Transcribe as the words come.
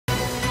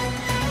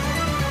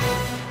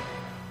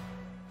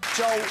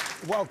Joel,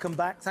 welcome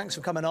back. Thanks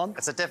for coming on.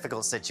 It's a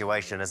difficult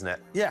situation, isn't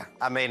it? Yeah.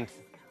 I mean,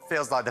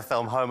 feels like the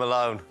film Home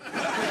Alone.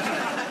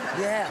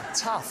 Yeah,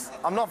 tough.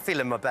 I'm not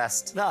feeling my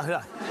best. No. Are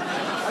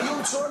you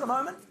on tour at the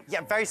moment?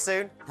 Yeah, very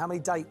soon. How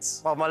many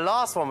dates? Well, my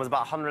last one was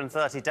about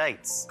 130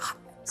 dates,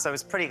 so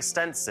it's pretty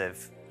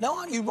extensive. Now,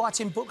 aren't you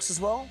writing books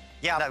as well?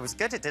 Yeah, that was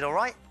good. It did all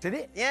right. Did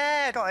it?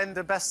 Yeah, got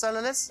into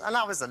bestseller list, and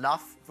that was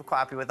enough. We're quite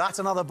happy with that. That's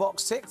another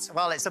box ticked.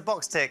 Well, it's a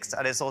box ticked,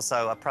 and it's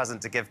also a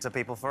present to give to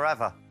people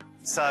forever.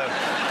 So,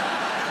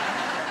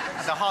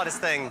 the hardest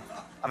thing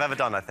I've ever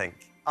done, I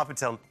think, up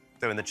until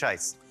doing The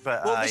Chase.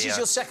 But, well, this is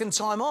your second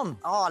time on.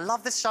 Oh, I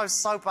love this show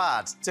so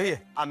bad. Do you?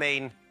 I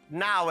mean,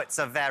 now it's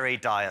a very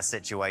dire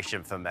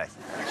situation for me.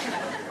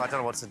 I don't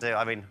know what to do.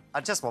 I mean,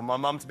 I just want my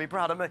mum to be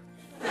proud of me.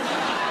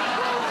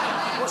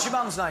 What's your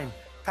mum's name?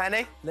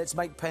 Penny. Let's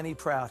make Penny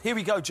proud. Here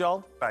we go,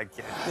 Joel. Thank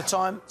you. The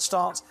time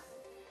starts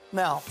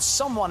now.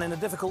 Someone in a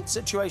difficult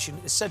situation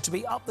is said to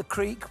be up the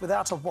creek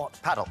without a what?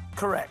 Paddle.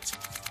 Correct.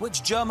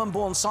 Which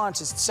German-born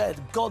scientist said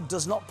God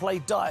does not play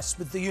dice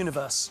with the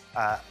universe?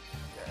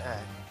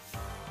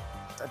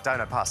 Don't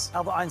know, pass.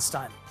 Albert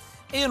Einstein.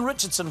 Ian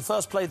Richardson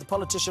first played the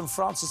politician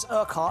Francis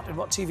Urquhart in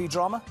what TV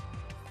drama?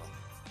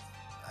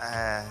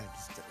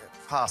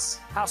 Pass.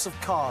 House of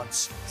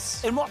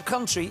Cards. In what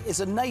country is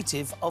a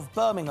native of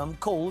Birmingham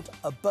called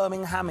a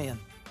Birminghamian?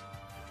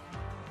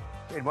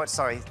 In what,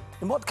 sorry?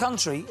 In what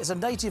country is a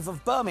native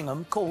of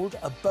Birmingham called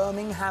a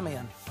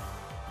Birminghamian?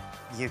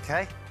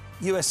 UK?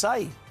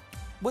 USA.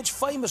 Which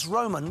famous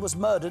Roman was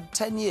murdered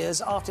 10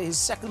 years after his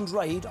second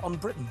raid on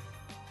Britain?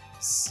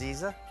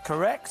 Caesar?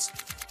 Correct.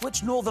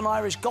 Which Northern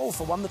Irish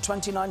golfer won the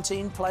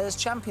 2019 Players'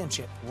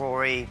 Championship?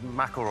 Rory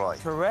McIlroy.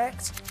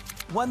 Correct.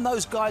 When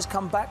those guys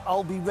come back,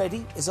 I'll be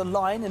ready is a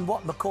line in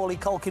what Macaulay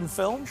Culkin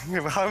film?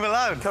 Home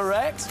Alone.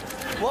 Correct.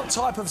 What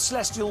type of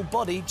celestial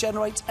body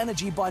generates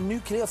energy by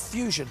nuclear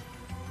fusion?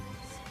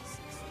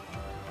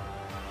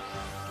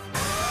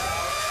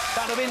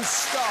 That would have been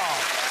Star.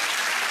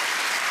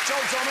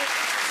 Joel Dommett,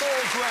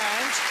 £4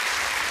 grand.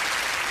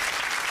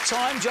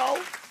 Time, Joel,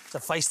 to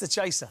face the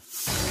chaser.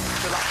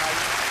 Good luck, mate.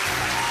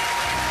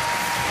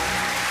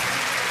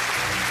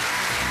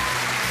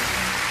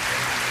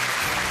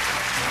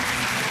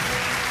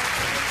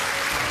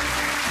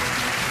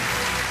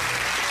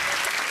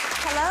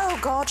 Hello,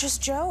 gorgeous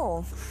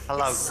Joel.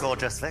 Hello,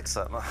 gorgeous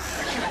Vixen.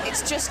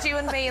 It's just you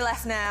and me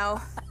left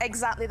now,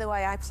 exactly the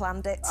way I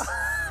planned it.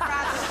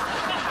 Brad,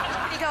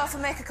 can you go off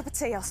and make a cup of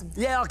tea or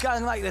something? Yeah, I'll go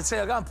and make the tea.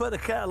 I'll go and put the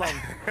kettle on.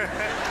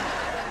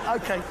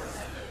 OK.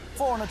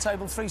 4 on the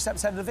table, 3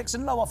 steps ahead of the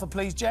Vixen. Low offer,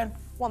 please, Jen.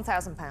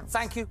 £1,000.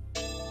 Thank you.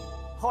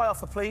 High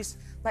offer, please.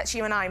 Let's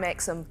you and I make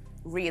some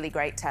really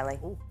great telly.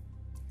 Ooh.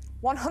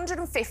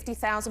 £150,000 for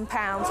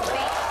the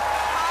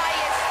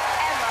highest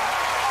ever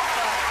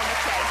offer on the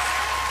Chase.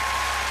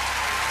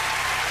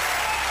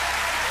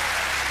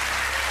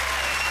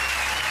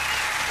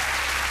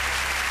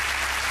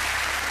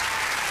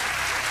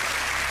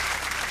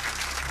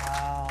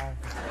 Wow.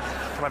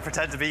 Can I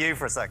pretend to be you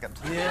for a second?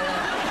 Yeah.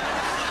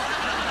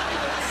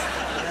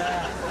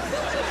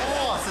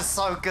 Oh, this is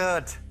so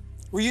good.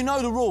 Well, you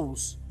know the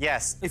rules.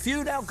 Yes. If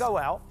you now go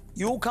out,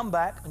 you all come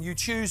back and you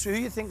choose who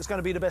you think is going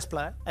to be the best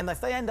player, and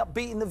if they end up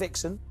beating the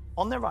Vixen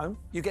on their own,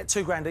 you get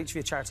 £2 grand each for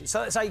your charity.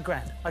 So it's £8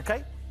 grand,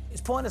 OK? It's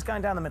pointless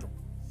going down the middle.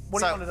 What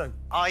do you want to do?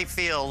 I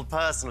feel,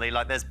 personally,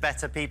 like there's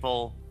better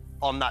people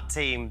on that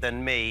team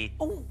than me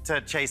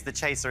to chase the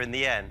chaser in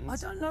the end. I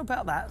don't know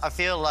about that. I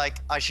feel like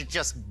I should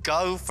just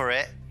go for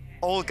it,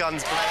 all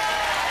guns blazing.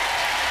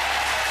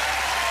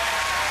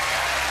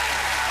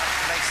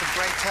 Make some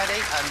great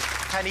telly and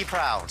Penny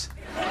proud.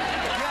 Yeah,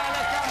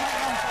 let's go, mate,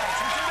 one point.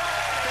 Should we do that?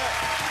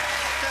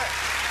 Good.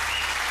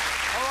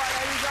 All right,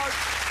 there you go.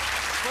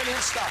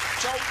 Brilliant stuff.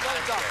 Joel,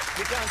 well done.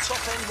 You're going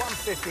top end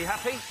 150.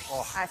 Happy?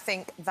 Oh. I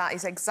think that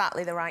is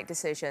exactly the right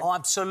decision. Oh,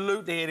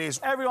 absolutely it is.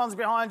 Everyone's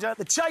behind you.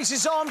 The chase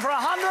is on for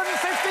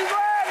 150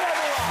 grand,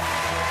 everyone!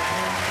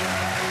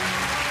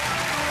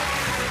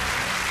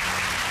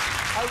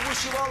 I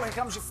wish you well. Here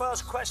comes your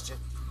first question.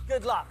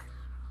 Good luck.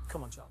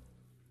 Come on, Joel.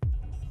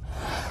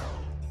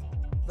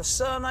 The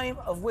surname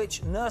of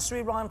which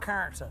nursery rhyme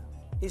character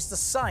is the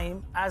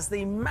same as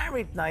the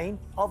married name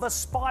of a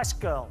Spice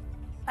Girl?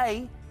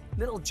 A,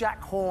 Little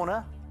Jack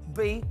Horner.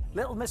 B,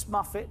 Little Miss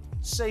Muffet.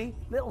 C,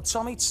 Little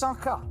Tommy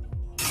Tucker.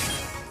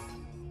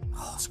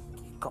 Oh,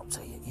 you've got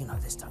to. You know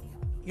this, don't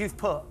you? You've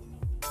put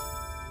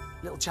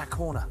Little Jack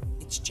Horner.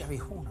 It's Jerry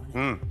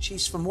Horner.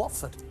 She's from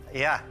Watford.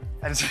 Yeah.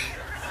 And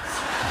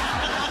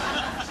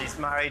she's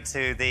married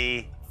to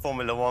the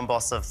Formula One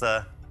boss of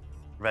the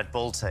Red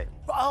Bull team.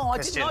 Oh, I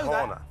Christian didn't know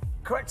Horner.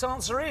 that. Correct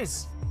answer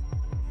is...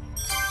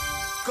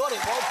 Got it.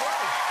 Well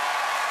played.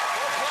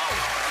 Well played.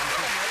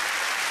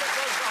 That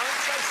goes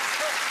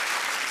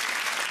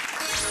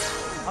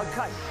right. OK,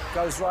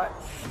 goes right.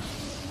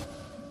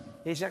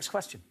 Here's your next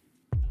question.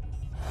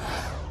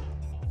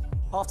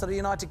 After the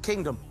United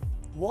Kingdom,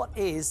 what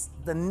is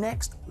the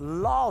next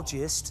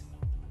largest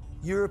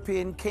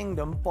European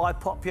kingdom by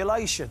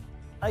population?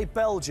 A,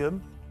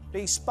 Belgium,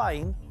 B,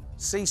 Spain,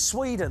 C,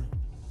 Sweden.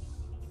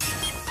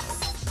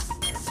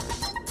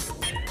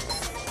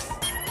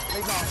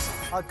 Big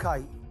answer.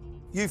 OK.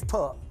 You've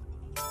put...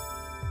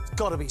 It's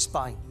got to be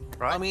Spain.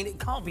 Right. I mean, it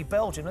can't be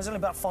Belgium. There's only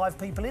about 5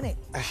 people in it.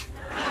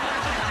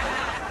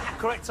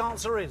 Correct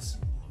answer is...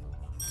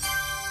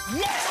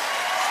 Yes!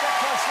 Step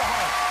close to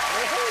home.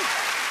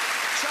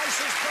 Chase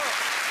has put...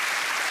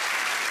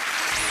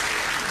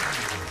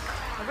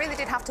 I really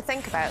did have to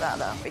think about that,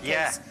 though, because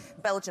Yeah.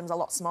 Belgium's a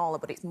lot smaller,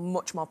 but it's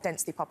much more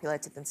densely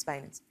populated than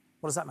Spain is.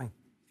 What does that mean?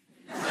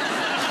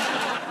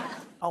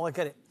 Oh, I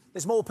get it.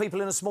 There's more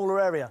people in a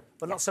smaller area,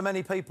 but not so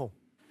many people.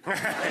 All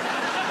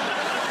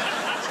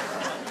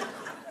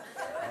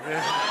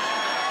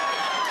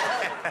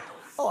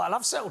right,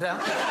 love, settle down.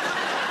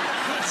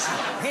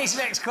 Here's the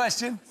next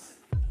question.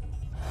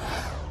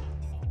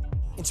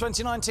 In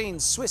 2019,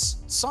 Swiss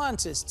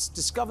scientists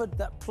discovered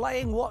that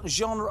playing what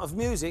genre of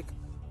music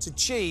to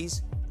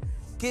cheese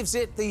gives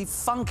it the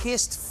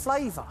funkiest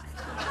flavour?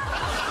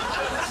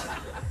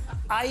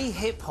 A,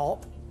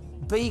 hip-hop,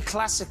 B,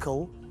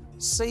 classical,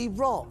 C,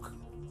 rock.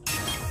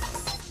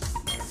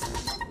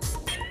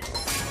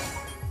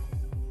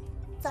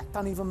 That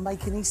don't even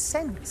make any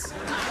sense.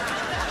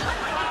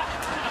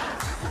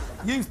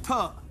 You've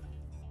put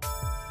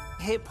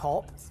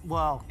hip-hop,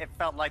 well... It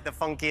felt like the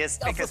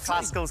funkiest because the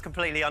classical's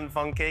completely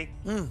unfunky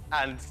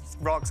and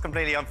rock's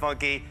completely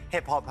unfunky.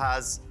 Hip-hop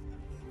has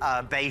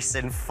bass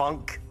and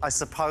funk, I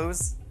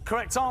suppose.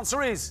 Correct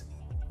answer is...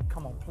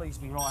 Come on, please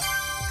be right.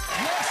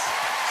 Yes!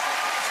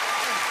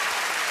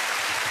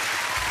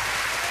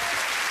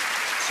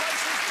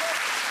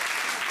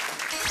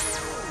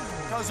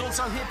 Goes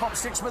also hip-hop,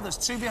 sticks with us.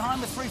 2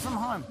 behind with 3 from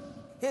home.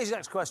 Here's your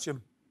next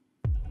question.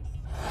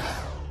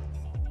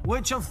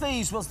 Which of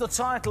these was the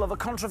title of a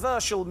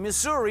controversial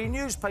Missouri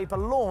newspaper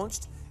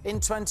launched in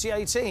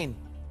 2018?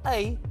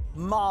 A,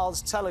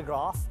 Mars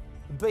Telegraph,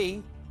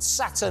 B,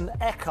 Saturn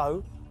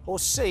Echo, or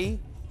C,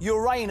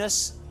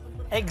 Uranus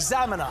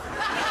Examiner?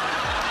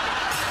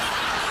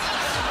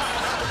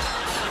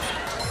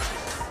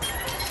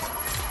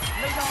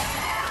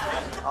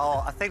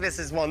 Oh, I think this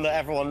is one that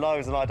everyone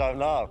knows and I don't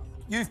know.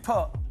 You've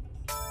put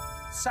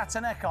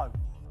Saturn Echo.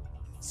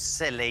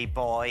 Silly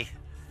boy.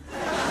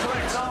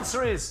 Correct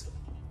answer is...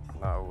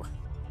 No.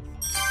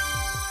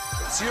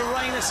 It's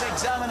Uranus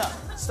Examiner.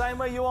 Staying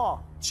where you are.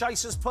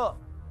 Chaser's put.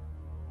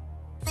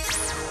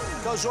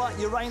 Goes right,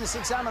 Uranus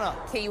Examiner.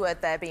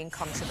 Keyword there being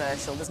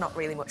controversial. There's not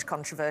really much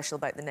controversial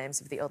about the names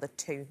of the other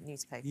 2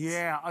 newspapers.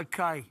 Yeah,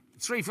 OK.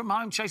 3 from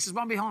home, Chaser's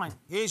 1 behind.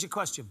 Here's your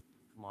question.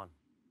 Come on.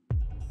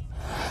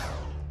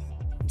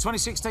 In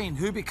 2016,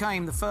 who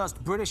became the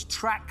first British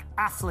track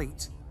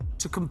athlete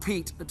to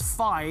compete at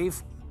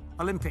 5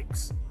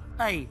 Olympics?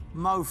 A,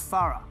 Mo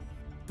Farah,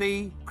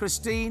 B,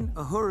 Christine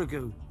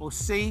Uhuragu, or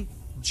C,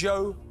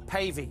 Joe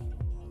Pavey?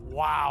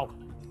 Wow.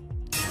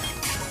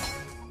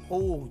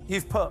 Oh,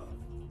 you've put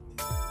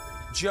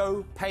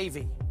Joe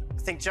Pavey. I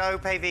think Joe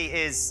Pavey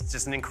is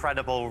just an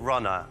incredible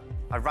runner.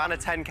 I ran a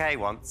 10K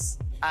once,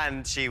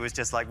 and she was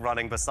just, like,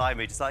 running beside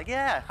me, just like,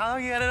 yeah, how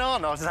are you getting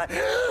on? I was just like...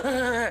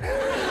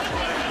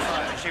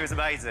 She was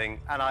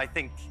amazing, and I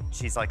think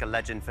she's, like, a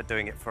legend for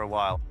doing it for a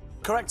while.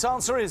 Correct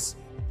answer is...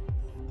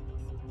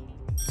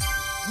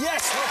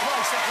 Yes, well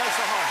close, that close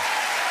to home.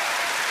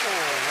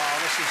 Oh, wow,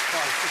 this is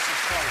close, this is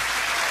close.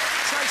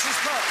 Chaser's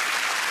put.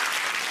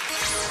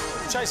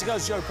 Chaser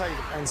goes Joe Pavey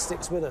and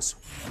sticks with us.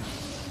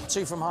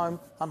 2 from home,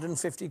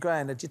 150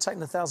 grand. Had you taken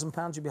the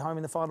 £1,000, you'd be home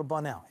in the final by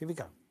now. Here we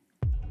go.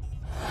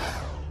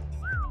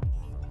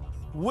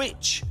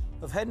 Which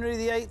of Henry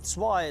VIII's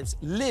wives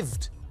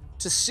lived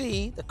to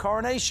see the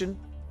coronation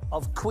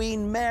of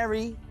Queen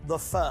Mary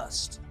I?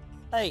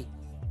 A,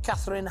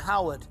 Catherine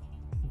Howard,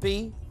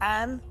 B,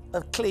 Anne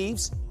of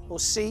Cleves, or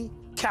C,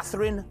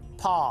 Catherine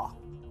Parr?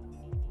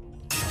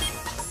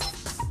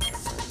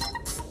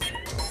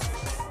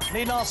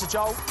 Need an answer,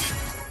 Joel.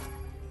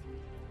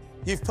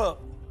 You've put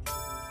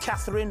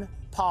Catherine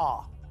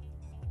Parr.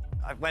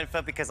 I went for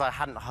it because I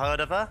hadn't heard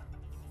of her.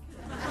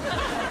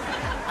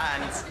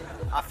 And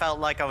I felt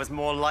like I was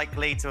more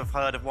likely to have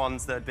heard of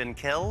ones that had been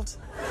killed.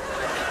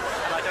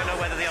 And I don't know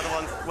whether the other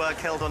ones were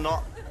killed or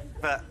not,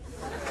 but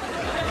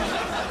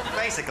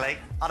basically,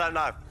 I don't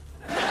know.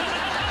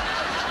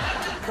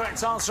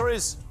 Correct answer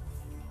is...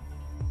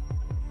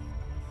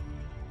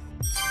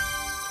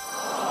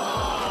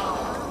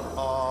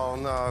 Oh,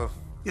 no.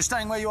 You're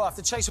staying where you are. If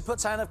the Chaser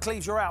puts Anne of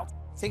Cleves, you're out.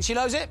 Think she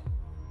knows it?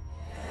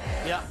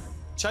 Yeah.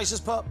 Chaser's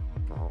put.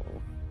 Oh.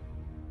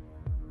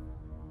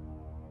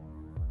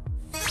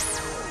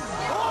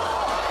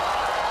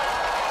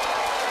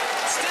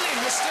 Still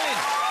in, you're still in.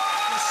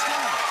 You're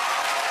still in.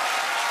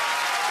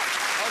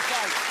 OK.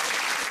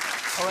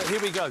 All right,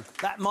 here we go.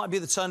 That might be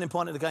the turning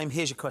point of the game.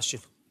 Here's your question.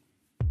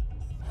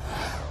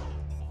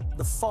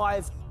 The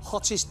 5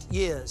 hottest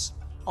years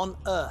on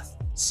Earth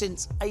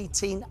since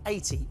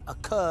 1880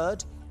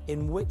 occurred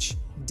in which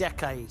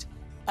decade?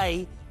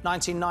 A,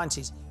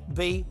 1990s,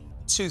 B,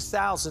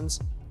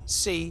 2000s,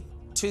 C,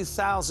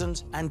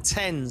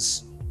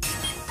 2010s.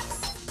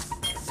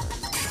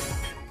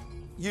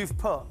 You've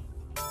put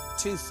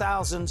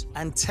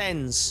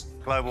 2010s.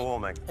 Global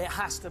warming. It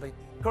has to be.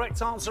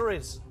 Correct answer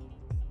is...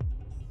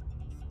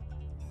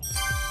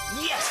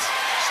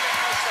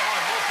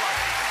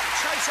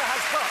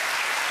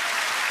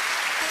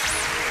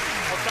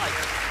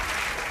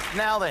 OK.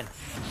 Now then.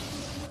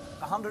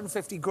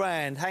 150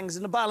 grand hangs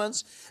in the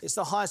balance. It's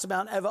the highest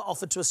amount ever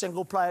offered to a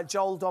single player.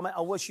 Joel, Dommett,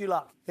 I wish you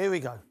luck. Here we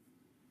go.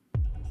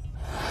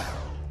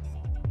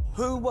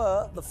 Who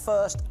were the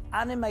first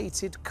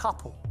animated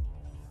couple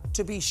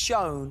to be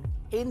shown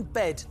in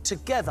bed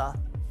together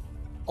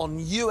on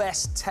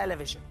US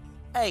television?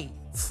 A.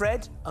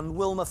 Fred and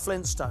Wilma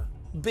Flintstone.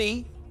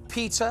 B.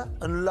 Peter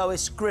and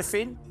Lois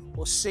Griffin.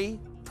 Or C.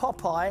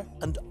 Popeye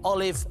and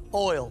Olive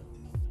Oil.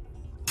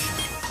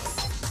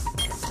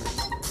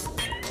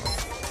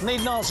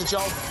 Need an answer,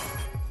 Joel.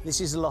 This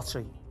is a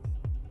lottery.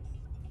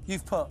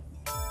 You've put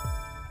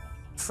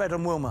Fred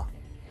and Wilma.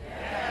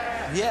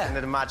 Yeah. I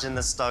can imagine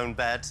the stone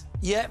bed.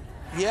 Yeah,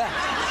 yeah.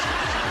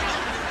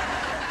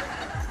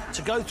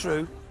 To go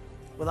through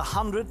with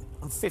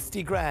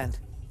 150 grand.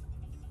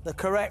 The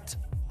correct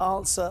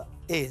answer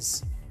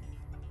is...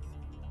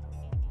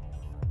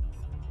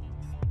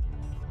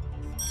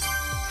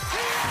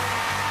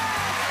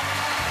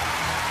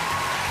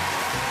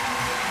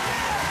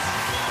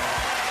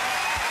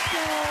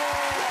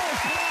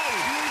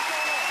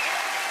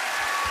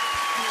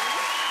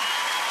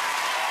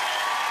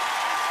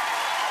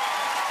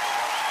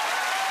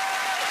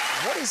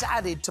 What is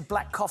added to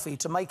black coffee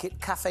to make it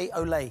café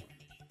au lait?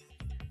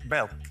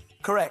 Milk.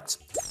 Correct.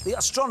 The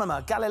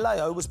astronomer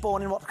Galileo was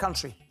born in what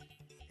country?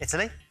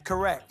 Italy.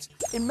 Correct.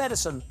 In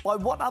medicine, by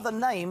what other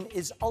name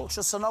is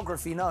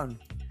ultrasonography known?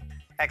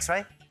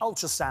 X-ray.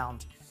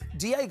 Ultrasound.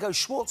 Diego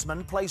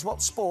Schwartzman plays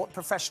what sport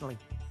professionally?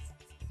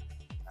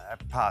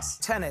 Pass.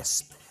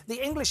 Tennis.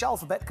 The English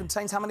alphabet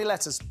contains how many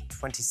letters?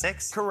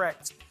 26.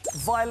 Correct.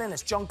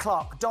 Violinist John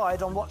Clarke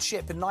died on what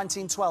ship in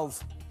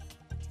 1912?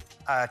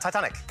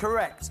 Titanic.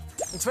 Correct.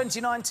 In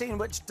 2019,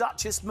 which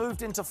Duchess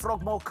moved into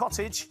Frogmore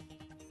Cottage?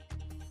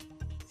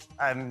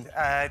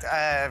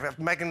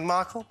 Meghan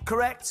Markle.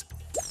 Correct.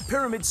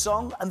 Pyramid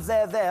Song and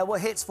There were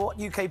hits for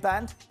what UK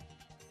band?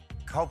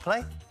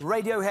 Coldplay.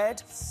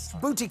 Radiohead.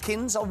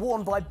 Bootykins are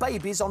worn by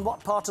babies on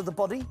what part of the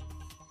body?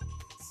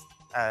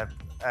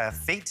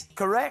 Feet.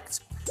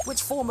 Correct.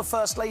 Which former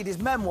First Lady's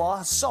memoir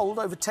has sold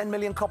over 10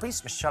 million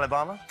copies? Michelle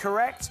Obama.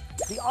 Correct.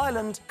 The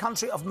island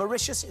country of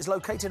Mauritius is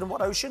located in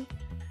what ocean?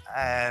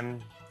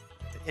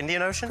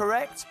 Indian Ocean.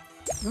 Correct.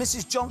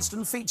 Mrs.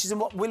 Johnston features in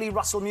what Willie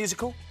Russell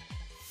musical?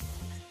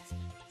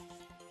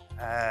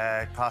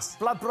 Pass.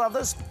 Blood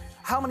Brothers.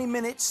 How many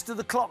minutes do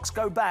the clocks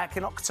go back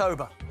in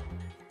October?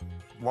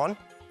 1.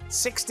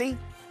 60.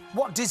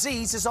 What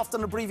disease is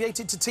often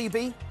abbreviated to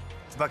TB?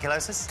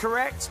 Tuberculosis.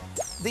 Correct.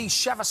 The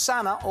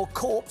Shavasana, or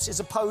corpse,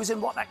 is a pose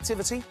in what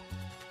activity?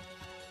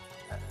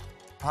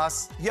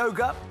 Pass.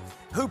 Yoga.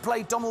 Who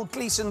played Donald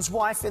Gleason's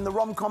wife in the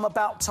rom-com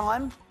About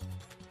Time?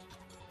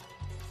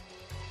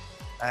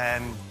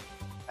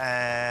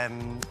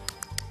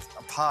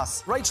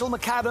 Pass. Rachel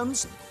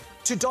McAdams.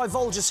 To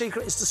divulge a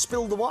secret is to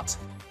spill the what?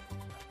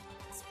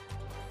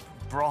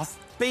 Broth.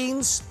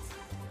 Beans.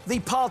 The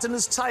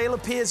Pardoner's Tale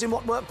appears in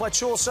what work by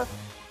Chaucer?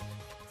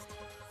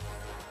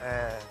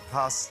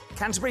 Pass.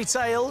 Canterbury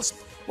Tales.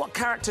 What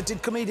character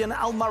did comedian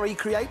Al Murray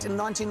create in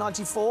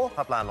 1994?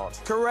 Pub landlord.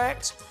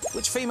 Correct.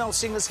 Which female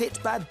singer's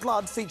hit Bad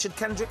Blood featured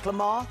Kendrick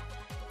Lamar?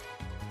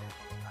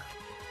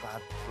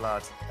 Bad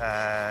blood.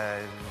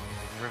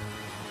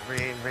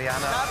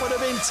 Rihanna. That would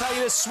have been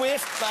Taylor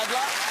Swift. Bad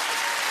luck.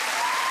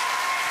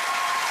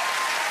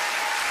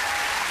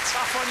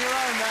 Tough on your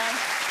own, man.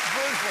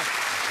 Brutal.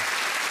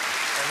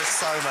 There were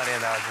so many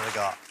in there I could have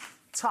got.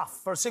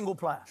 Tough for a single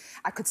player.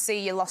 I could see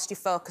you lost your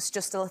focus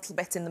just a little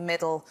bit in the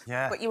middle.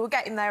 Yeah. But you were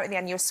getting there at the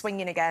end. You were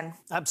swinging again.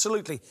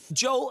 Absolutely.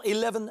 Joel,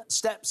 11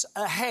 steps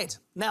ahead.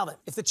 Now then,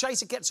 if the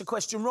chaser gets a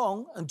question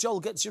wrong and Joel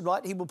gets it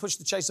right, he will push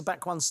the chaser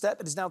back one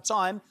step. It is now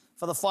time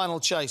for the final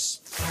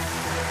chase.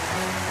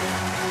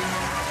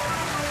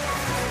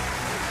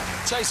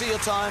 Chaser, your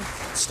time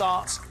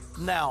starts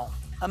now.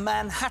 A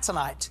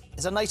Manhattanite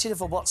is a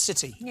native of what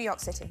city? New York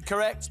City.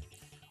 Correct.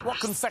 What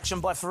confection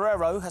by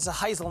Ferrero has a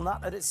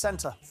hazelnut at its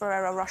centre?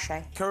 Ferrero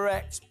Rocher.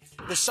 Correct.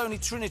 The Sony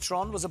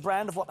Trinitron was a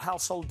brand of what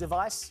household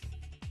device?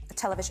 A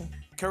television.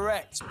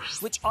 Correct.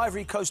 Which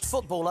Ivory Coast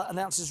footballer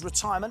announces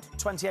retirement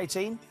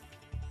 2018?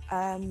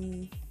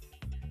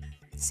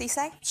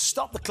 Cisse?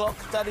 Stop the clock,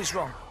 that is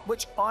wrong.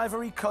 Which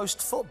Ivory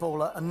Coast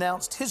footballer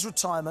announced his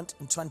retirement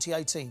in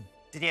 2018?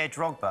 Didier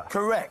Drogba.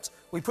 Correct.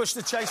 We push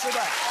the chaser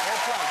back. Well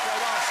played,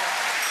 great answer.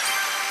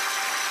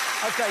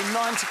 OK,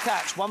 9 to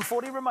catch.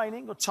 140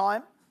 remaining. Your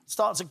time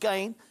starts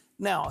again.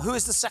 Now, who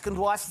is the second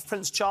wife of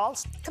Prince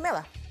Charles?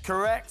 Camilla.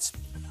 Correct.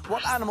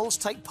 What animals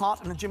take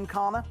part in a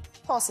gymkhana?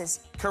 Horses.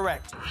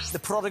 Correct. The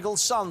Prodigal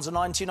Sons, a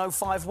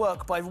 1905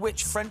 work by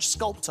which French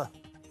sculptor?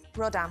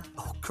 Rodin.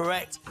 Oh,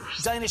 correct.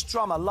 Danish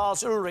drummer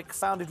Lars Ulrich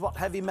founded what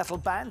heavy metal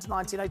band,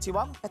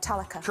 1981?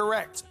 Metallica.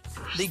 Correct.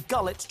 The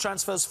gullet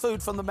transfers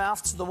food from the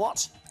mouth to the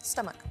what?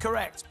 Stomach.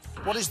 Correct.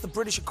 What is the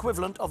British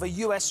equivalent of a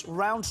US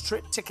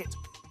round-trip ticket?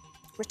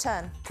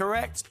 Return.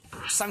 Correct.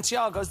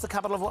 Santiago is the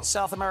capital of what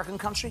South American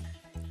country?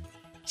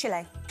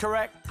 Chile.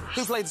 Correct.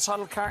 Who played the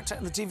title character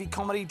in the TV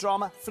comedy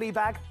drama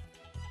Fleabag?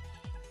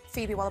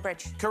 Phoebe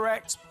Waller-Bridge.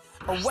 Correct.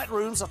 Wet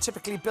rooms are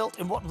typically built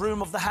in what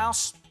room of the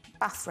house?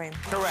 Bathroom.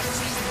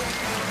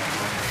 Correct.